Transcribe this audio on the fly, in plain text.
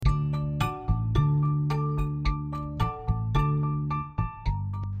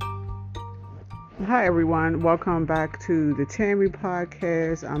Hi everyone, welcome back to the Tammy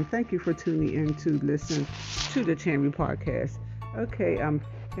Podcast. Thank you for tuning in to listen to the Tammy Podcast. Okay,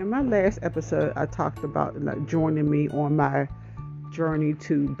 in my last episode, I talked about joining me on my journey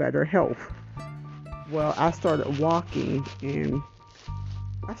to better health. Well, I started walking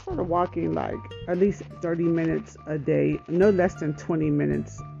like at least 30 minutes a day, no less than 20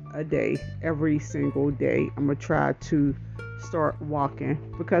 minutes a day, every single day. I'm gonna try to start walking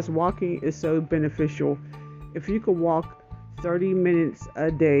because walking is so beneficial. If you could walk 30 minutes a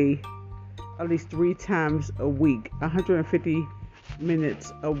day, at least 3 times a week, 150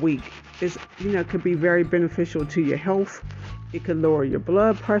 minutes a week, is could be very beneficial to your health. It could lower your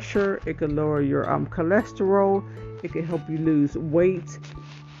blood pressure. It could lower your cholesterol. It could help you lose weight.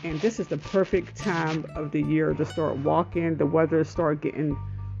 And this is the perfect time of the year to start walking. The weather start getting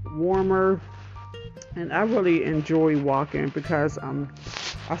warmer, and I really enjoy walking because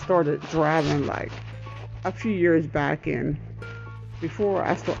I started driving like a few years back, and before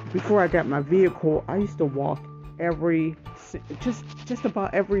I got my vehicle, I used to walk every just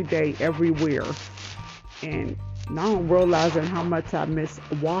about every day, everywhere. And now I'm realizing how much I miss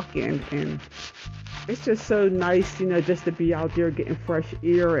walking, and it's just so nice, just to be out there getting fresh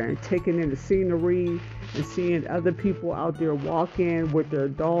air and taking in the scenery and seeing other people out there walking with their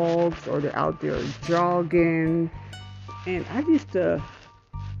dogs, or they're out there jogging. And I used to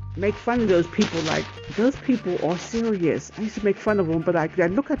make fun of those people, like, those people are serious. I used to make fun of them, but like,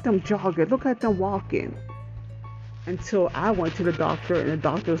 look at them jogging, look at them walking. Until I went to the doctor, and the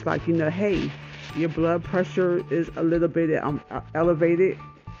doctor was like, hey, your blood pressure is a little bit elevated,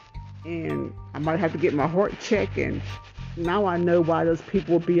 and I might have to get my heart checked. And now I know why those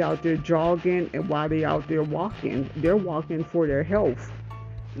people be out there jogging and why they out there walking. They're walking for their health.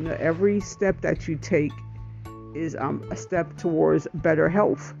 Every step that you take is a step towards better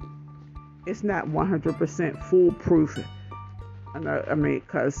health. It's not 100% foolproof.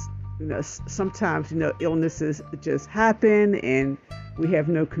 Because sometimes illnesses just happen and we have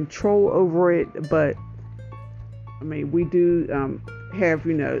no control over it. But we do have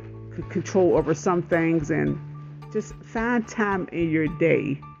control over some things, and just find time in your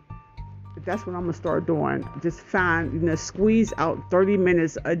day. That's what I'm gonna start doing. Just squeeze out 30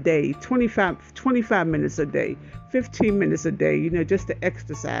 minutes a day, 25 minutes a day, 15 minutes a day, just to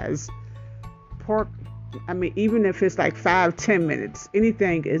exercise. Even if it's like 5-10 minutes,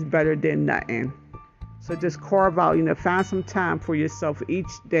 anything is better than nothing. So just carve out, find some time for yourself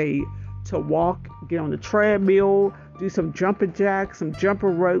each day to walk, get on the treadmill, do some jumping jacks, some jump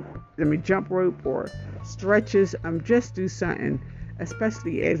rope, or stretches. Just do something,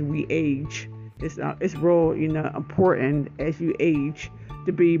 especially as we age. It's real, important as you age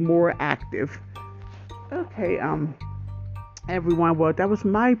to be more active. Okay, everyone. Well, that was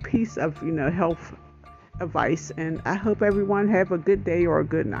my piece of health advice, and I hope everyone have a good day or a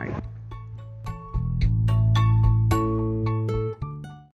good night.